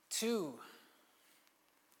Two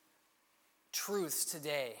truths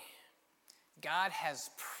today. God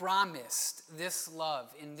has promised this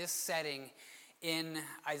love in this setting in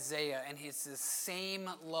Isaiah, and it's the same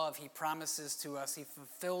love he promises to us. He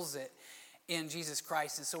fulfills it in Jesus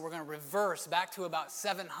Christ. And so we're going to reverse back to about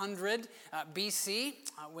 700 BC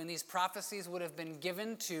when these prophecies would have been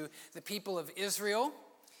given to the people of Israel.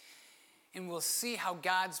 And we'll see how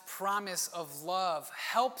God's promise of love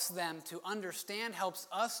helps them to understand, helps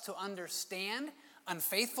us to understand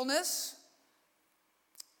unfaithfulness.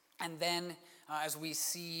 And then as we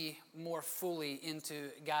see more fully into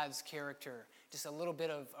God's character, just a little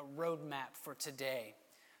bit of a roadmap for today.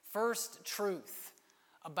 First truth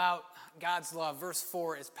about God's love, verse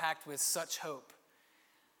 4 is packed with such hope.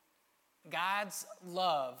 God's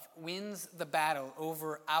love wins the battle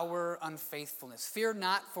over our unfaithfulness. Fear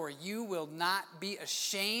not, for you will not be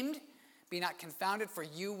ashamed. Be not confounded, for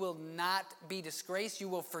you will not be disgraced. You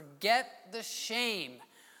will forget the shame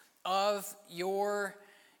of your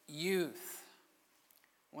youth.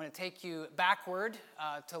 I want to take you backward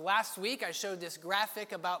to last week. I showed this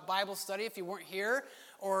graphic about Bible study. If you weren't here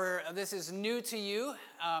or this is new to you,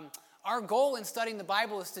 our goal in studying the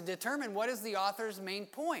Bible is to determine what is the author's main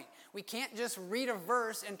point. We can't just read a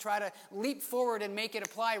verse and try to leap forward and make it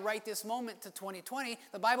apply right this moment to 2020.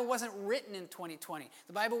 The Bible wasn't written in 2020.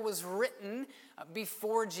 The Bible was written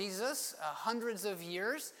before Jesus, hundreds of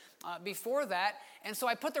years before that. And so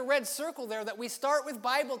I put the red circle there that we start with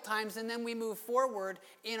Bible times and then we move forward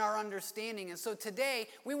in our understanding. And so today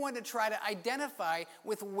we want to try to identify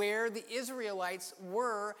with where the Israelites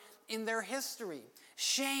were in their history.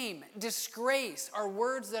 Shame, disgrace are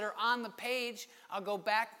words that are on the page. I'll go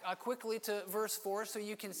back quickly to verse 4 so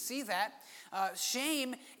you can see that.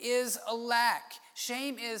 Shame is a lack.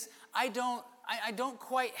 Shame is I don't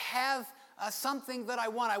quite have something that I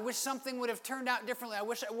want. I wish something would have turned out differently. I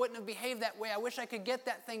wish I wouldn't have behaved that way. I wish I could get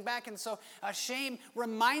that thing back. And so shame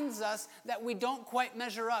reminds us that we don't quite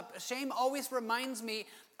measure up. Shame always reminds me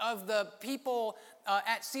of the people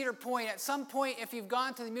at Cedar Point. At some point, if you've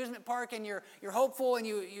gone to the amusement park and you're hopeful and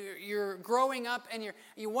you're growing up and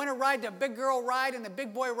you want to ride the big girl ride and the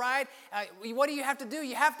big boy ride, what do you have to do?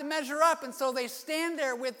 You have to measure up. And so they stand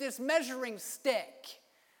there with this measuring stick.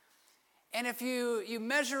 And if you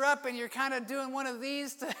measure up and you're kind of doing one of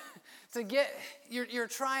these to get, you're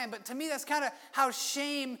trying. But to me, that's kind of how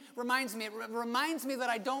shame reminds me. It reminds me that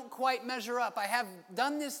I don't quite measure up. I have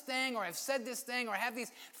done this thing, or I've said this thing, or I have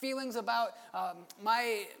these feelings about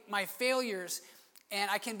my failures. And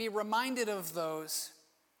I can be reminded of those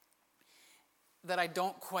that I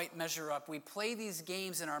don't quite measure up. We play these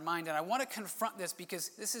games in our mind, and I want to confront this because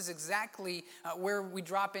this is exactly where we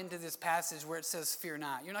drop into this passage where it says, fear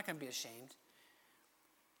not. You're not going to be ashamed.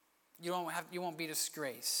 You won't be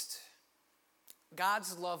disgraced.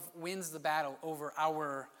 God's love wins the battle over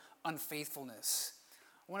our unfaithfulness.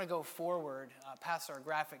 I want to go forward past our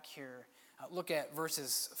graphic here. Look at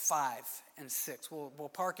verses 5 and 6.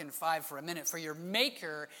 We'll park in 5 for a minute. For your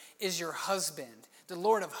Maker is your husband. The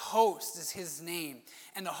Lord of hosts is his name.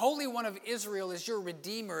 And the Holy One of Israel is your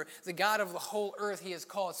Redeemer. The God of the whole earth he is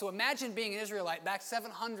called. So imagine being an Israelite back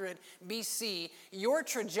 700 BC. Your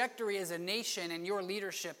trajectory as a nation and your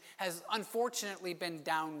leadership has unfortunately been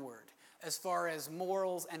downward as far as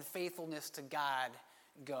morals and faithfulness to God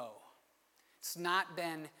go. It's not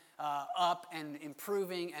been up and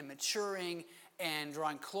improving and maturing and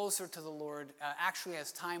drawing closer to the Lord. Actually,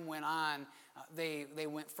 as time went on, they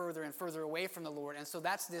went further and further away from the Lord. And so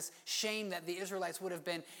that's this shame that the Israelites would have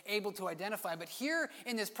been able to identify. But here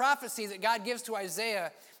in this prophecy that God gives to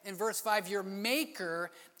Isaiah in verse 5, your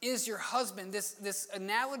Maker is your husband. This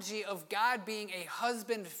analogy of God being a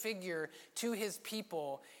husband figure to his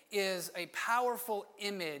people is a powerful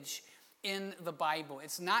image in the Bible.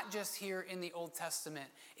 It's not just here in the Old Testament.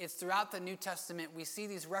 It's throughout the New Testament. We see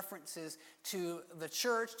these references to the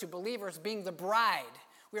church, to believers being the bride.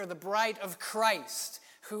 We are the bride of Christ,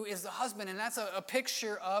 who is the husband. And that's a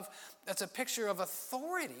picture of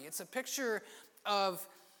authority. It's a picture of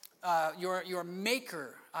your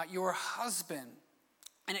Maker, your husband.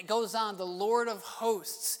 And it goes on, the Lord of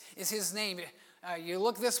hosts is his name. You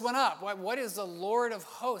look this one up. What is the Lord of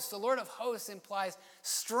hosts? The Lord of hosts implies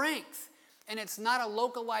strength. And it's not a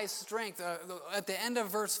localized strength. At the end of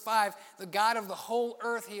verse 5, the God of the whole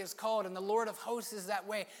earth he is called, and the Lord of hosts is that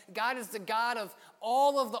way. God is the God of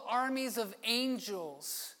all of the armies of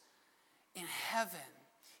angels in heaven.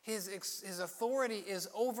 His authority is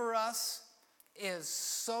over us, is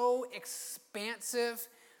so expansive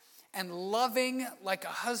and loving like a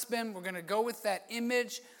husband. We're going to go with that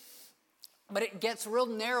image. But it gets real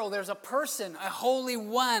narrow. There's a person, a holy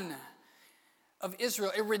one, of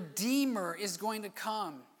Israel. A redeemer is going to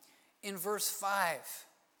come in verse 5.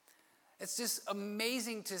 It's just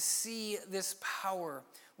amazing to see this power.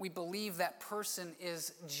 We believe that person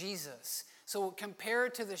is Jesus. So compare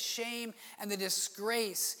it to the shame and the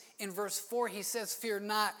disgrace. In verse 4, he says, fear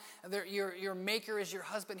not, your maker is your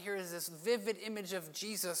husband. Here is this vivid image of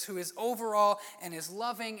Jesus, who is over all and is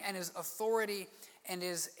loving and is authority and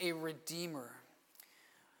is a redeemer.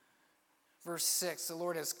 Verse 6, the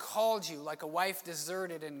Lord has called you like a wife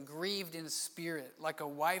deserted and grieved in spirit, like a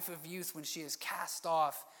wife of youth when she is cast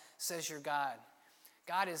off, says your God.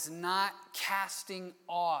 God is not casting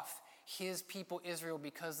off his people Israel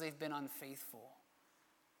because they've been unfaithful.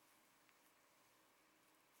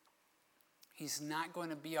 He's not going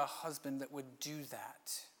to be a husband that would do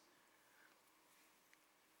that.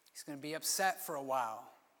 He's going to be upset for a while.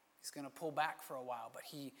 He's going to pull back for a while, but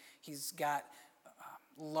he's got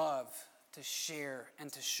love to share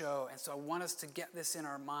and to show. And so I want us to get this in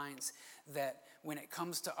our minds, that when it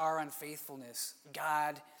comes to our unfaithfulness,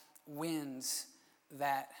 God wins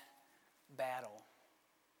that battle.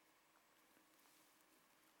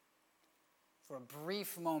 For a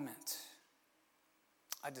brief moment,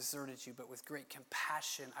 I deserted you, but with great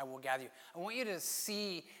compassion I will gather you. I want you to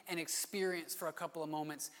see and experience for a couple of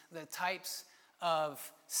moments the types of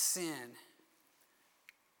sin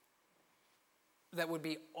that would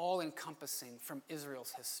be all-encompassing from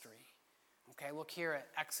Israel's history. Okay, look here at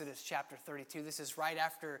Exodus chapter 32. This is right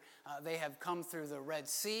after they have come through the Red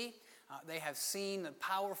Sea. They have seen the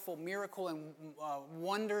powerful miracle and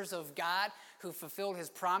wonders of God, who fulfilled his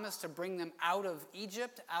promise to bring them out of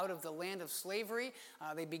Egypt, out of the land of slavery.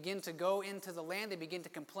 They begin to go into the land. They begin to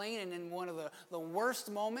complain. And in one of the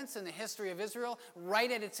worst moments in the history of Israel,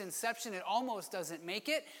 right at its inception, it almost doesn't make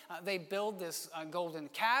it. They build this golden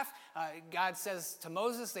calf. God says to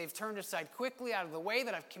Moses, they've turned aside quickly out of the way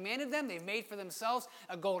that I've commanded them. They've made for themselves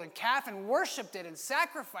a golden calf and worshiped it and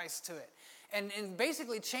sacrificed to it. And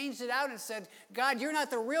basically changed it out and said, God, you're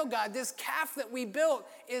not the real God. This calf that we built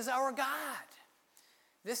is our God.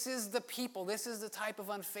 This is the people. This is the type of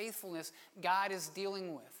unfaithfulness God is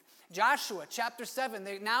dealing with. Joshua chapter 7,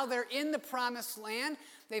 they're in the promised land.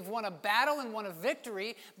 They've won a battle and won a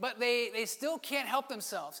victory, but they still can't help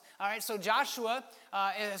themselves. All right, so Joshua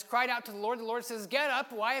has cried out to the Lord. The Lord says, get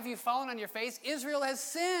up. Why have you fallen on your face? Israel has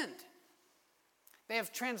sinned. They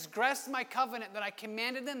have transgressed my covenant that I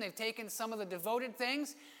commanded them. They've taken some of the devoted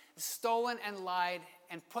things, stolen and lied,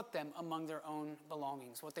 and put them among their own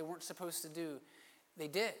belongings. What they weren't supposed to do, they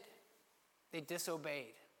did. They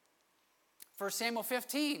disobeyed. 1 Samuel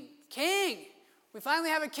 15, king. We finally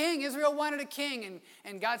have a king. Israel wanted a king,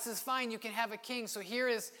 and God says, fine, you can have a king. So here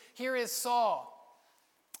is Saul.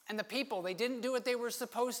 And the people, they didn't do what they were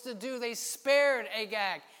supposed to do. They spared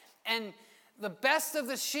Agag. And the best of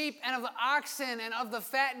the sheep and of the oxen and of the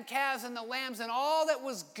fattened calves and the lambs and all that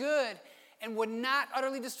was good, and would not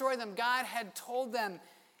utterly destroy them. God had told them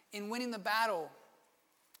in winning the battle,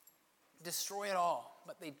 destroy it all,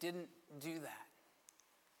 but they didn't do that.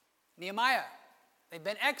 Nehemiah, they've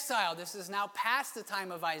been exiled. This is now past the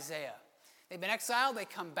time of Isaiah. They've been exiled, they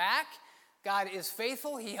come back. God is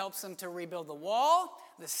faithful. He helps them to rebuild the wall,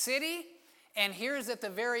 the city. And here's at the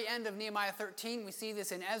very end of Nehemiah 13, we see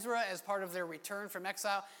this in Ezra as part of their return from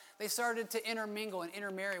exile. They started to intermingle and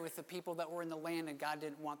intermarry with the people that were in the land, and God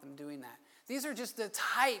didn't want them doing that. These are just the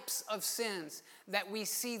types of sins that we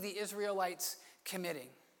see the Israelites committing.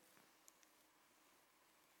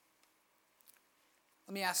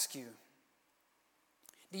 Let me ask you,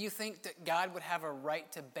 do you think that God would have a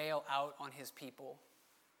right to bail out on his people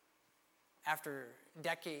after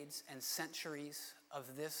decades and centuries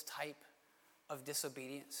of this type of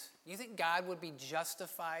disobedience? Do you think God would be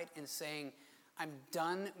justified in saying, I'm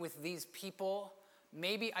done with these people.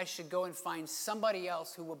 Maybe I should go and find somebody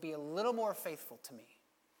else who will be a little more faithful to me?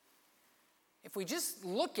 If we just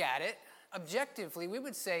look at it objectively, we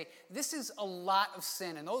would say this is a lot of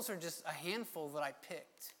sin, and those are just a handful that I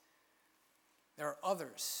picked. There are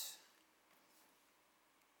others.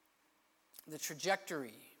 The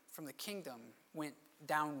trajectory from the kingdom went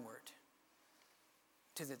downward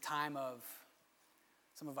to the time of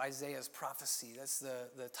some of Isaiah's prophecy. That's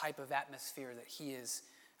the type of atmosphere that he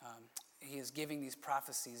is giving these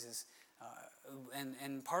prophecies.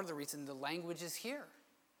 And part of the reason the language is here.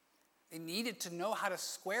 They needed to know how to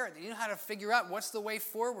square it. They needed how to figure out what's the way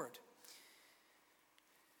forward.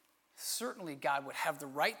 Certainly God would have the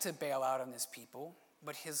right to bail out on his people,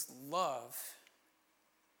 but his love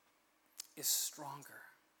is stronger.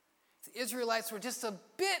 If the Israelites were just a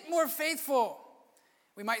bit more faithful,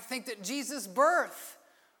 we might think that Jesus' birth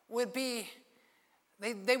would be,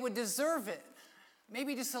 they would deserve it.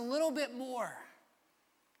 Maybe just a little bit more.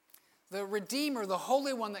 The Redeemer, the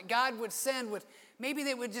Holy One that God would send, maybe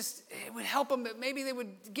it would help them, but maybe they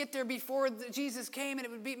would get there before Jesus came and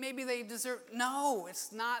it would be, maybe they deserve. No,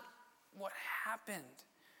 it's not what happened.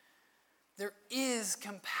 There is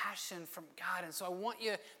compassion from God. And so I want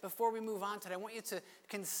you, before we move on today, I want you to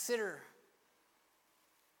consider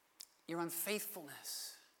your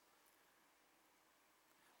unfaithfulness.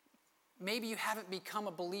 Maybe you haven't become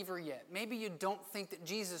a believer yet. Maybe you don't think that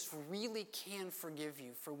Jesus really can forgive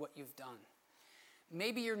you for what you've done.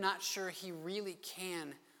 Maybe you're not sure he really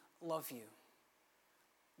can love you.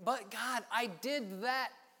 But God, I did that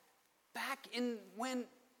back when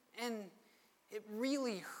it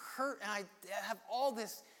really hurt, and I have all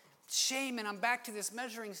this shame, and I'm back to this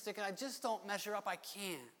measuring stick, and I just don't measure up. I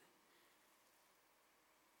can't.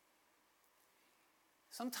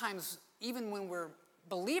 Sometimes, even when we're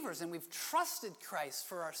believers and we've trusted Christ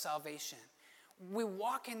for our salvation, we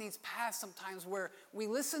walk in these paths sometimes where we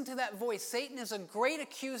listen to that voice. Satan is a great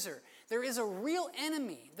accuser. There is a real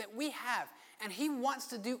enemy that we have, and he wants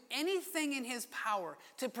to do anything in his power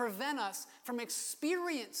to prevent us from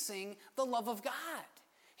experiencing the love of God.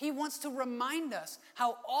 He wants to remind us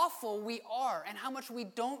how awful we are and how much we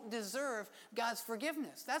don't deserve God's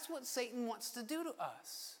forgiveness. That's what Satan wants to do to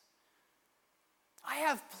us. I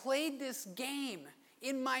have played this game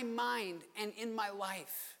in my mind and in my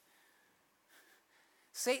life.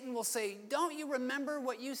 Satan will say, don't you remember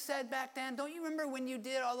what you said back then? Don't you remember when you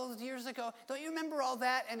did all those years ago? Don't you remember all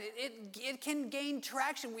that? And it can gain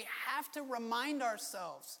traction. We have to remind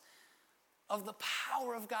ourselves of the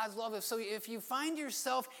power of God's love. So if you find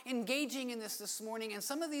yourself engaging in this morning, and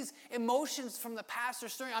some of these emotions from the past are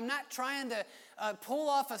stirring, I'm not trying to pull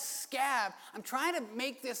off a scab. I'm trying to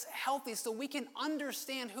make this healthy so we can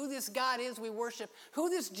understand who this God is we worship, who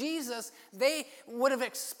this Jesus they would have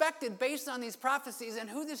expected based on these prophecies, and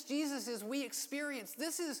who this Jesus is we experience.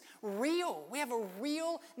 This is real. We have a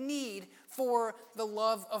real need for the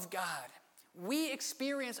love of God. We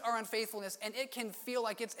experience our unfaithfulness, and it can feel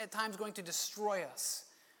like it's at times going to destroy us.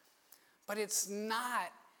 But it's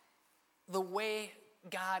not the way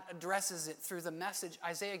God addresses it through the message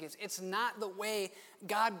Isaiah gives. It's not the way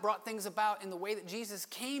God brought things about in the way that Jesus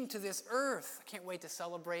came to this earth. I can't wait to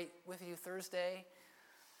celebrate with you Thursday.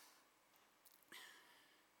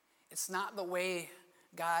 It's not the way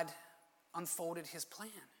God unfolded his plan.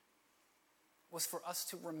 It was for us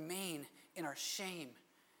to remain in our shame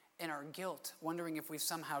and our guilt, wondering if we've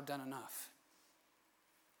somehow done enough.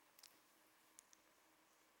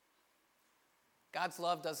 God's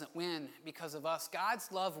love doesn't win because of us.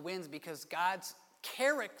 God's love wins because God's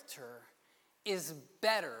character is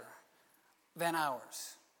better than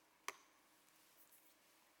ours.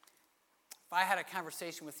 If I had a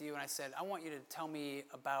conversation with you and I said, I want you to tell me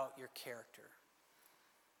about your character,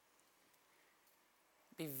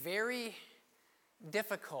 it'd be very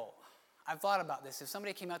difficult. I've thought about this. If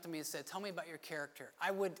somebody came up to me and said, tell me about your character,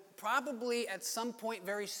 I would probably at some point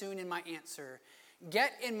very soon in my answer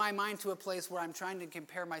get in my mind to a place where I'm trying to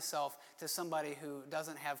compare myself to somebody who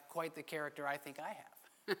doesn't have quite the character I think I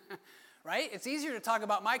have. Right? It's easier to talk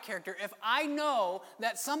about my character if I know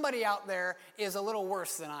that somebody out there is a little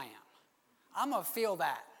worse than I am. I'm going to feel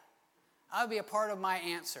that. That'll be a part of my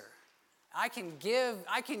answer. I can give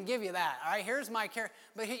you that. All right, here's my character.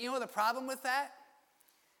 But you know the problem with that?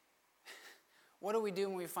 What do we do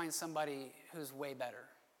when we find somebody who's way better?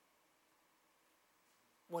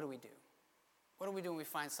 What do we do? What do we do when we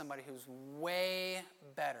find somebody who's way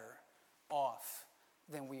better off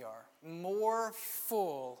than we are? More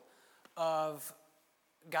full of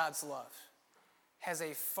God's love. Has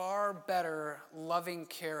a far better loving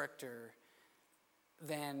character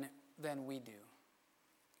than we do.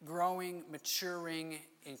 Growing, maturing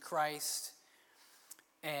in Christ,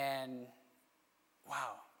 and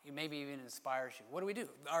wow. It maybe even inspires you. What do?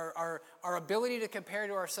 Our ability to compare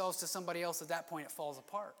to ourselves to somebody else, at that point, it falls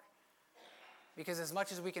apart. Because as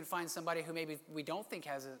much as we can find somebody who maybe we don't think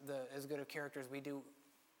has as good a character as we do,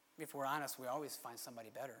 if we're honest, we always find somebody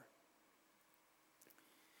better.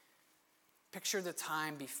 Picture the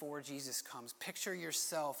time before Jesus comes. Picture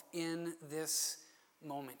yourself in this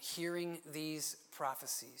moment, hearing these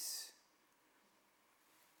prophecies.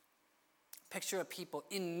 Picture a people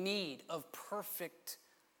in need of perfect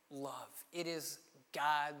love. It is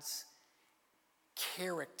God's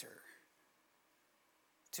character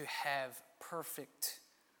to have perfect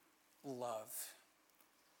love.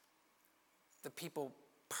 The people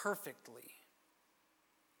perfectly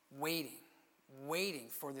waiting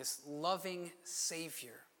for this loving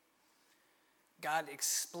Savior. God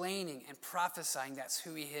explaining and prophesying that's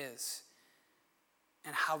who he is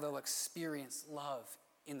and how they'll experience love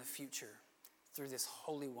in the future through this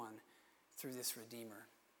Holy One through this Redeemer.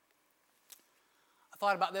 I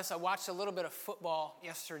thought about this. I watched a little bit of football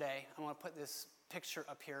yesterday. I want to put this picture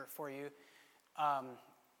up here for you.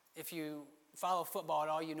 If you follow football at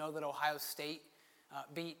all, you know that Ohio State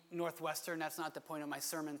beat Northwestern. That's not the point of my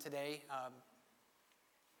sermon today.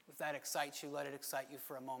 If that excites you, let it excite you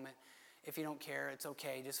for a moment. If you don't care, it's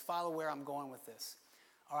okay. Just follow where I'm going with this.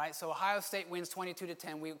 All right, so Ohio State wins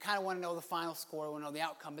 22-10. We kind of want to know the final score, we want to know the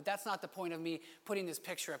outcome, but that's not the point of me putting this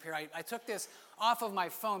picture up here. I took this off of my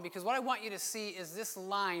phone because what I want you to see is this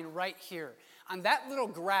line right here. On that little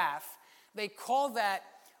graph, they call that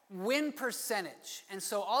win percentage. And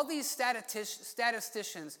so all these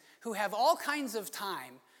statisticians who have all kinds of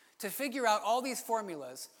time to figure out all these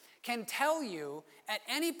formulas can tell you at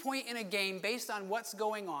any point in a game, based on what's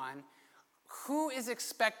going on, who is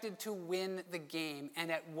expected to win the game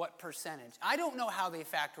and at what percentage. I don't know how they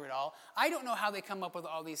factor it all. I don't know how they come up with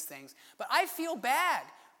all these things. But I feel bad.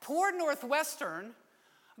 Poor Northwestern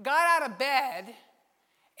got out of bed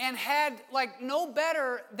and had no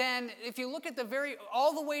better than, if you look at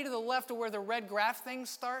all the way to the left of where the red graph thing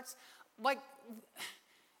starts, they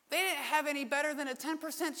didn't have any better than a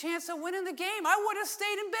 10% chance of winning the game. I would have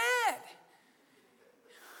stayed in bed.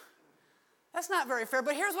 That's not very fair,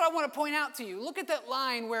 but here's what I want to point out to you. Look at that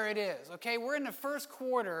line where it is, okay? We're in the first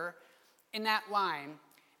quarter in that line,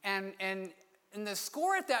 and the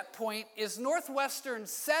score at that point is Northwestern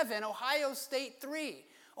 7, Ohio State 3.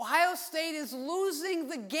 Ohio State is losing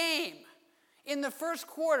the game in the first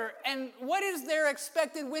quarter, and what is their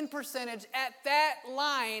expected win percentage at that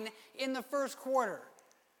line in the first quarter?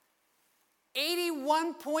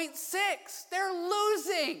 81.6. They're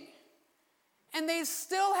losing. And they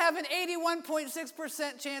still have an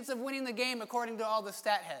 81.6% chance of winning the game according to all the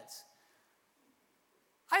stat heads.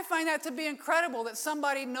 I find that to be incredible that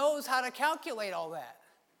somebody knows how to calculate all that.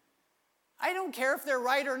 I don't care if they're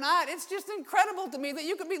right or not. It's just incredible to me that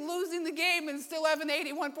you could be losing the game and still have an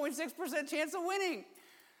 81.6% chance of winning.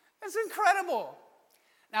 It's incredible.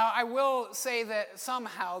 Now, I will say that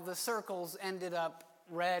somehow the circles ended up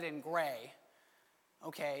red and gray.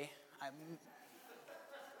 Okay,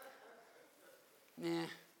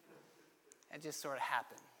 it just sort of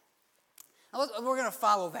happened. Now, we're going to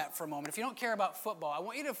follow that for a moment. If you don't care about football, I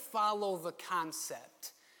want you to follow the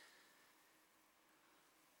concept.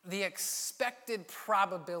 The expected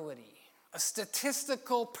probability, a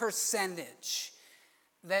statistical percentage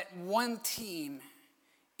that one team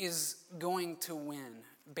is going to win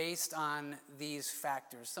based on these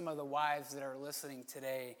factors. Some of the wives that are listening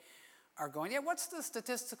today are going, what's the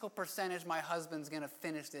statistical percentage my husband's going to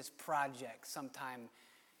finish this project sometime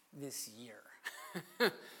this year?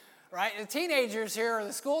 Right? The teenagers here or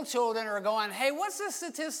the school children are going, hey, what's the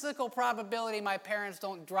statistical probability my parents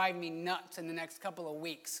don't drive me nuts in the next couple of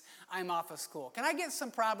weeks? I'm off of school. Can I get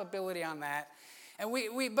some probability on that? And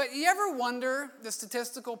but you ever wonder the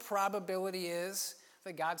statistical probability is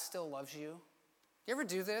that God still loves you? You ever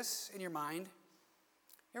do this in your mind?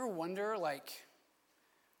 You ever wonder,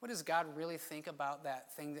 what does God really think about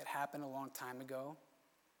that thing that happened a long time ago?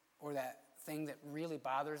 Or that thing that really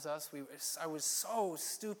bothers us? I was so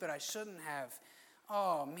stupid, I shouldn't have.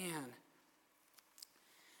 Oh, man.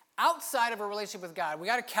 Outside of a relationship with God, we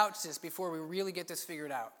got to couch this before we really get this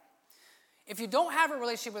figured out. If you don't have a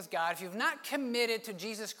relationship with God, if you've not committed to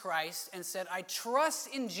Jesus Christ and said, I trust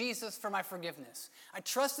in Jesus for my forgiveness. I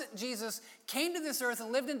trust that Jesus came to this earth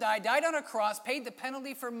and lived and died on a cross, paid the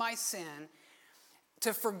penalty for my sin,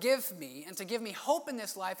 to forgive me and to give me hope in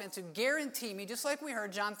this life and to guarantee me, just like we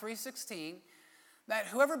heard John 3:16, that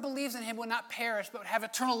whoever believes in him will not perish but have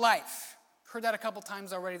eternal life. Heard that a couple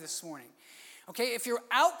times already this morning. Okay, if you're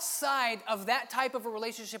outside of that type of a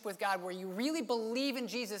relationship with God where you really believe in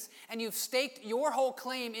Jesus and you've staked your whole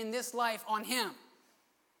claim in this life on him,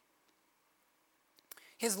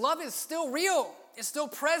 his love is still real, it's still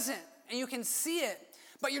present, and you can see it.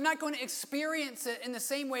 But you're not going to experience it in the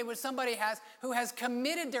same way with somebody who has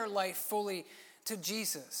committed their life fully to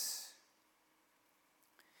Jesus.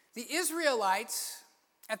 The Israelites,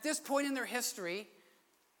 at this point in their history,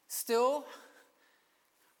 still,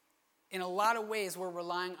 in a lot of ways, were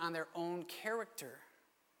relying on their own character.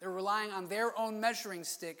 They're relying on their own measuring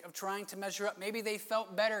stick of trying to measure up. Maybe they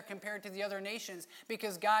felt better compared to the other nations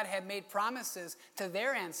because God had made promises to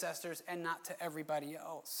their ancestors and not to everybody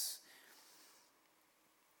else.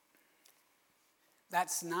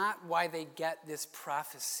 That's not why they get this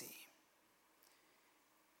prophecy.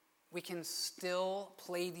 We can still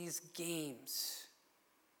play these games.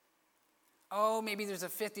 Oh, maybe there's a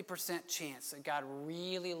 50% chance that God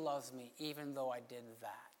really loves me even though I did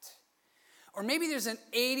that. Or maybe there's an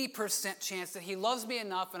 80% chance that he loves me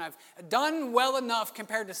enough and I've done well enough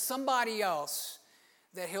compared to somebody else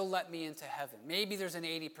that he'll let me into heaven. Maybe there's an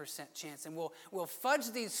 80% chance. And we'll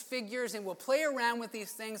fudge these figures and we'll play around with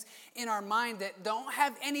these things in our mind that don't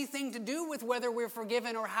have anything to do with whether we're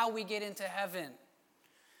forgiven or how we get into heaven.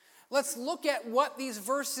 Let's look at what these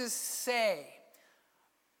verses say.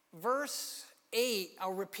 Verse 8,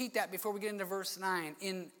 I'll repeat that before we get into verse 9.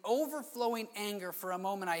 In overflowing anger for a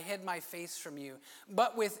moment I hid my face from you,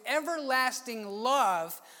 but with everlasting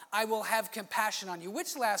love I will have compassion on you.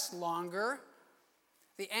 Which lasts longer?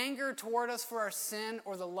 The anger toward us for our sin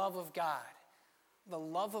or the love of God? The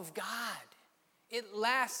love of God. It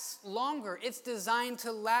lasts longer. It's designed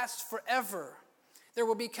to last forever. There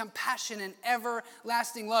will be compassion and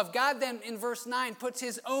everlasting love. God then in verse 9 puts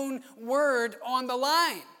his own word on the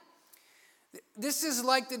line. This is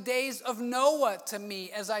like the days of Noah to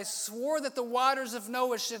me, as I swore that the waters of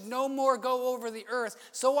Noah should no more go over the earth.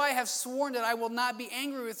 So I have sworn that I will not be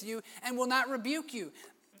angry with you and will not rebuke you.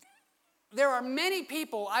 There are many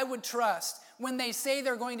people I would trust when they say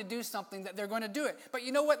they're going to do something, that they're going to do it. But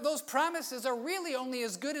you know what? Those promises are really only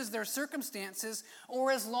as good as their circumstances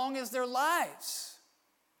or as long as their lives.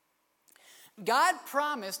 God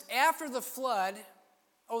promised after the flood,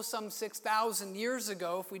 some 6,000 years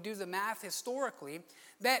ago, if we do the math historically,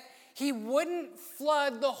 that he wouldn't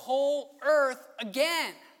flood the whole earth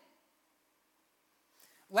again.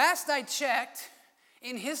 Last I checked,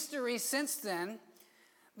 in history since then,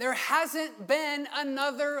 there hasn't been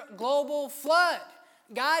another global flood.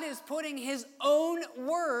 God is putting his own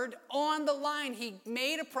word on the line. He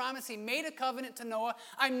made a promise. He made a covenant to Noah.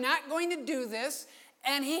 I'm not going to do this.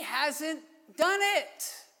 And he hasn't done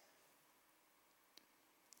it.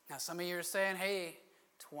 Now, some of you are saying, hey,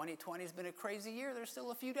 2020 has been a crazy year. There's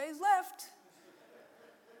still a few days left.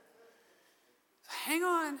 Hang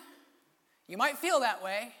on. You might feel that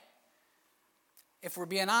way. If we're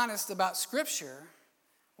being honest about Scripture,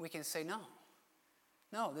 we can say no.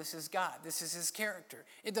 No, this is God. This is his character.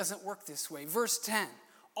 It doesn't work this way. Verse 10,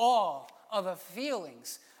 all of the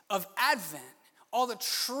feelings of Advent, all the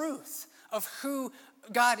truth of who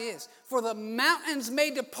God is. For the mountains may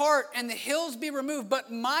depart and the hills be removed,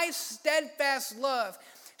 but my steadfast love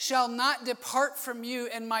shall not depart from you,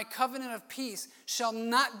 and my covenant of peace shall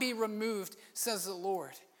not be removed, says the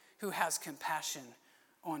Lord, who has compassion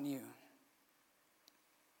on you.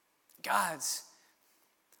 God's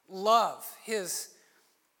love, his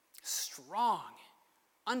strong,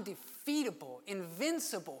 undefeatable,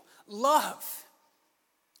 invincible love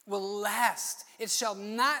will last. It shall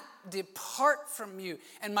not depart from you,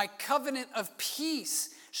 and my covenant of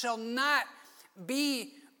peace shall not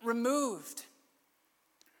be removed.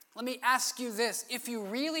 Let me ask you this. If you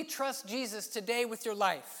really trust Jesus today with your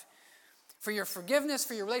life, for your forgiveness,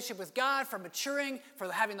 for your relationship with God, for maturing,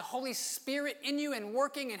 for having the Holy Spirit in you and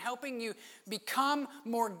working and helping you become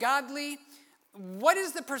more godly, what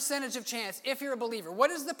is the percentage of chance, if you're a believer, what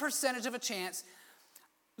is the percentage of a chance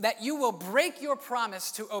that you will break your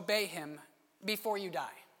promise to obey him before you die?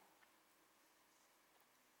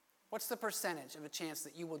 What's the percentage of a chance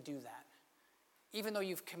that you will do that? Even though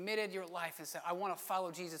you've committed your life and said, I want to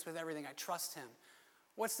follow Jesus with everything, I trust him.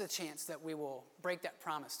 What's the chance that we will break that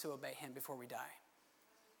promise to obey him before we die?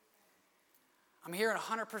 I'm here at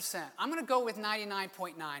 100%. I'm going to go with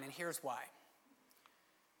 99.9, and here's why.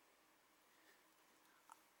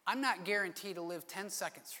 I'm not guaranteed to live 10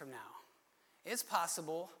 seconds from now. It's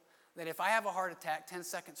possible that if I have a heart attack 10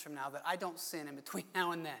 seconds from now, that I don't sin in between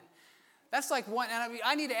now and then. That's like one, and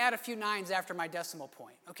I need to add a few nines after my decimal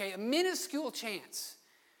point, okay? A minuscule chance.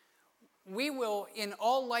 We will, in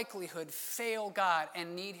all likelihood, fail God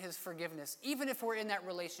and need his forgiveness, even if we're in that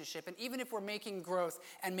relationship and even if we're making growth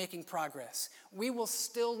and making progress. We will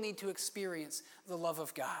still need to experience the love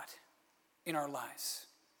of God in our lives.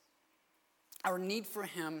 Our need for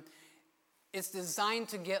him is designed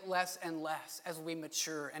to get less and less as we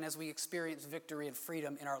mature and as we experience victory and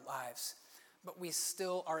freedom in our lives. But we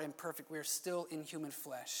still are imperfect. We are still in human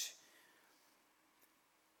flesh.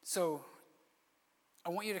 So I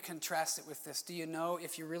want you to contrast it with this. Do you know,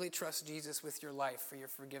 if you really trust Jesus with your life, for your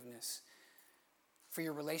forgiveness, for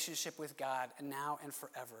your relationship with God, and now and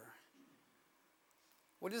forever,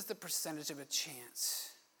 what is the percentage of a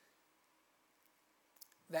chance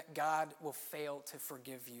that God will fail to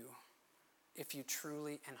forgive you if you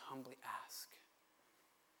truly and humbly ask?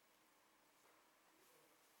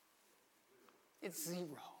 It's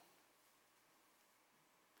zero.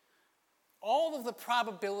 All of the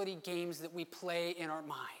probability games that we play in our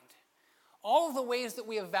mind, all of the ways that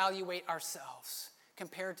we evaluate ourselves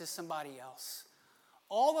compared to somebody else,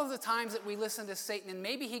 all of the times that we listen to Satan, and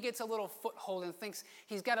maybe he gets a little foothold and thinks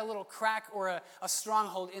he's got a little crack or a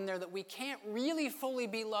stronghold in there that we can't really fully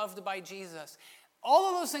be loved by Jesus,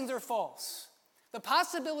 all of those things are false. The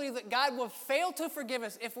possibility that God will fail to forgive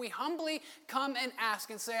us if we humbly come and ask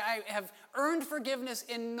and say, I have earned forgiveness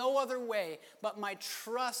in no other way but my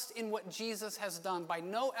trust in what Jesus has done. By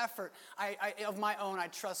no effort of my own, I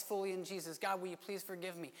trust fully in Jesus. God, will you please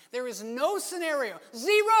forgive me? There is no scenario,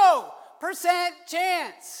 0%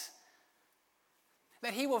 chance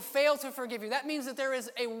that he will fail to forgive you. That means that there is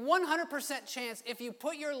a 100% chance if you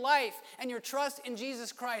put your life and your trust in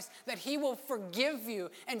Jesus Christ that he will forgive you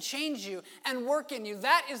and change you and work in you.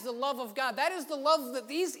 That is the love of God. That is the love that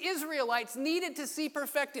these Israelites needed to see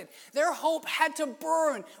perfected. Their hope had to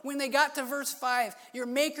burn when they got to verse 5. Your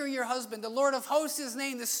maker, your husband, the Lord of hosts, his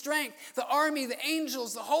name, the strength, the army, the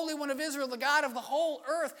angels, the Holy One of Israel, the God of the whole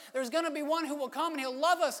earth. There's going to be one who will come and he'll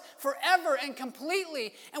love us forever and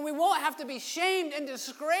completely, and we won't have to be shamed and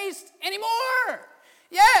disgraced anymore.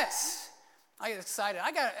 Yes. I get excited.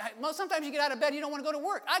 Sometimes you get out of bed, you don't want to go to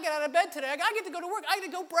work. I get out of bed today. I get to go to work. I get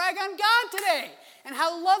to go brag on God today and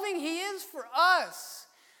how loving he is for us.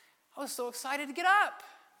 I was so excited to get up.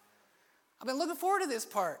 I've been looking forward to this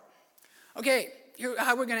part. Okay, here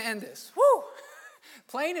how we're going to end this. Woo!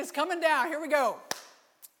 Plane is coming down. Here we go.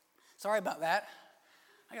 Sorry about that.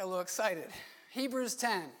 I got a little excited. Hebrews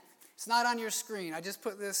 10. It's not on your screen. I just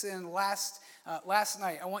put this in last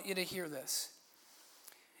night. I want you to hear this.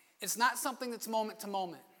 It's not something that's moment to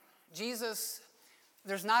moment. Jesus,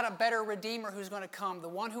 there's not a better Redeemer who's going to come. The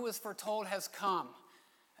one who was foretold has come.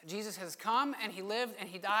 Jesus has come, and he lived, and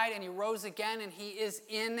he died, and he rose again, and he is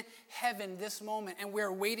in heaven this moment, and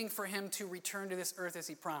we're waiting for him to return to this earth as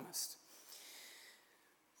he promised.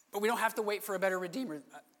 But we don't have to wait for a better Redeemer.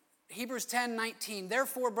 Hebrews 10:19.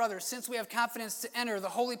 Therefore, brothers, since we have confidence to enter the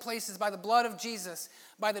holy places by the blood of Jesus,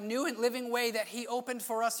 by the new and living way that he opened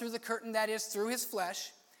for us through the curtain, that is, through his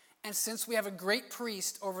flesh, and since we have a great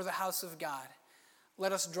priest over the house of God,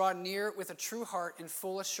 let us draw near with a true heart and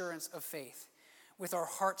full assurance of faith, with our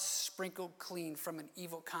hearts sprinkled clean from an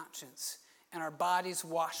evil conscience and our bodies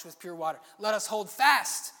washed with pure water. Let us hold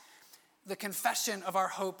fast the confession of our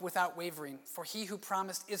hope without wavering, for he who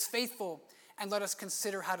promised is faithful. And let us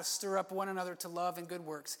consider how to stir up one another to love and good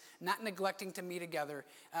works, not neglecting to meet together,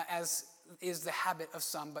 as is the habit of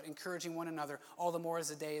some, but encouraging one another, all the more as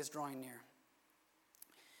the day is drawing near.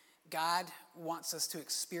 God wants us to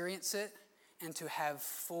experience it and to have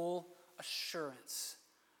full assurance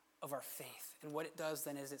of our faith. And what it does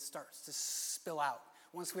then is it starts to spill out.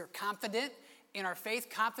 Once we're confident in our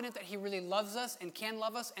faith, confident that he really loves us and can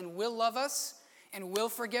love us and will love us, and will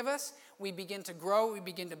forgive us, we begin to grow, we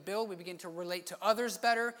begin to build, we begin to relate to others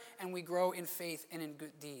better, and we grow in faith and in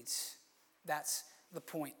good deeds. That's the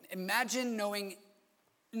point. Imagine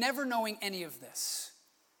never knowing any of this.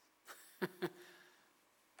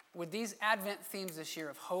 Would these Advent themes this year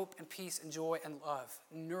of hope and peace and joy and love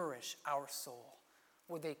nourish our soul?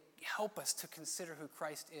 Would they help us to consider who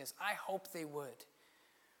Christ is? I hope they would.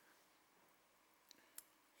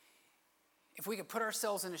 If we could put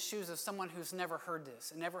ourselves in the shoes of someone who's never heard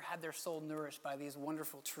this and never had their soul nourished by these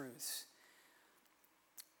wonderful truths,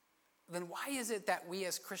 then why is it that we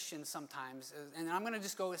as Christians sometimes, and I'm going to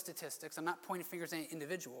just go with statistics, I'm not pointing fingers at any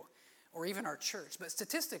individual or even our church, but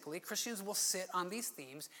statistically, Christians will sit on these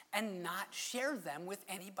themes and not share them with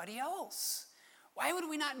anybody else. Why would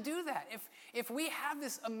we not do that? If we have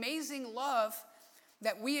this amazing love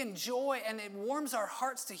that we enjoy, and it warms our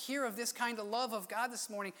hearts to hear of this kind of love of God this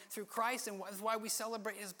morning through Christ, and that's why we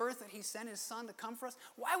celebrate his birth, that he sent his son to come for us,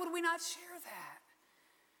 why would we not share that?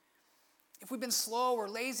 If we've been slow or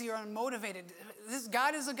lazy or unmotivated, this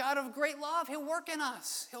God is a God of great love. He'll work in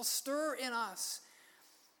us. He'll stir in us.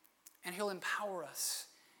 And he'll empower us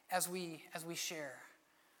as we share.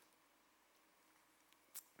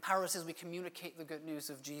 Empower us as we communicate the good news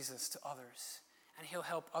of Jesus to others. And he'll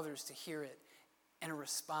help others to hear it and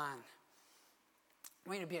respond. I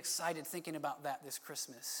want you to be excited thinking about that this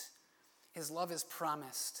Christmas. His love is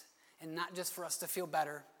promised, and not just for us to feel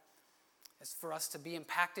better. It's for us to be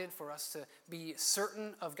impacted, for us to be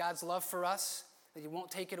certain of God's love for us, that he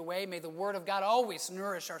won't take it away. May the word of God always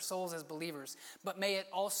nourish our souls as believers, but may it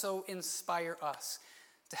also inspire us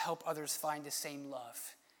to help others find the same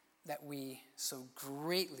love that we so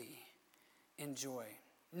greatly enjoy.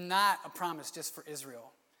 Not a promise just for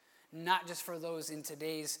Israel, not just for those in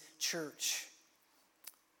today's church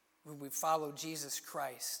who we follow Jesus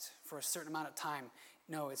Christ for a certain amount of time.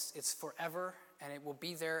 No, it's forever, and it will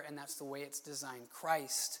be there, and that's the way it's designed.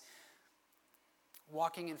 Christ,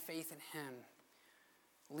 walking in faith in him,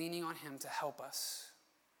 leaning on him to help us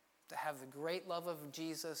to have the great love of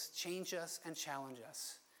Jesus change us and challenge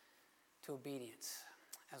us to obedience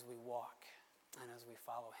as we walk and as we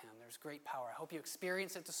follow him. There's great power. I hope you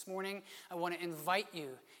experience it this morning. I want to invite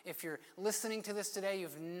you, if you're listening to this today,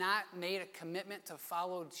 you've not made a commitment to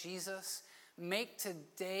follow Jesus, make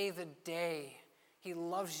today the day. He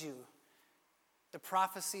loves you. The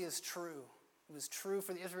prophecy is true. It was true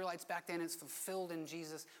for the Israelites back then. It's fulfilled in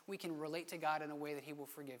Jesus. We can relate to God in a way that he will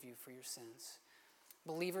forgive you for your sins.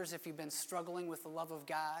 Believers, if you've been struggling with the love of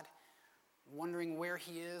God, wondering where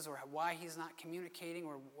he is or why he's not communicating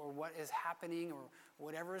or what is happening or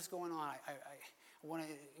whatever is going on, I want to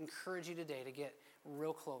encourage you today to get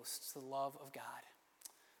real close to the love of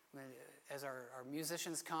God. As our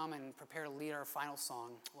musicians come and prepare to lead our final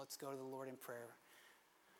song, let's go to the Lord in prayer.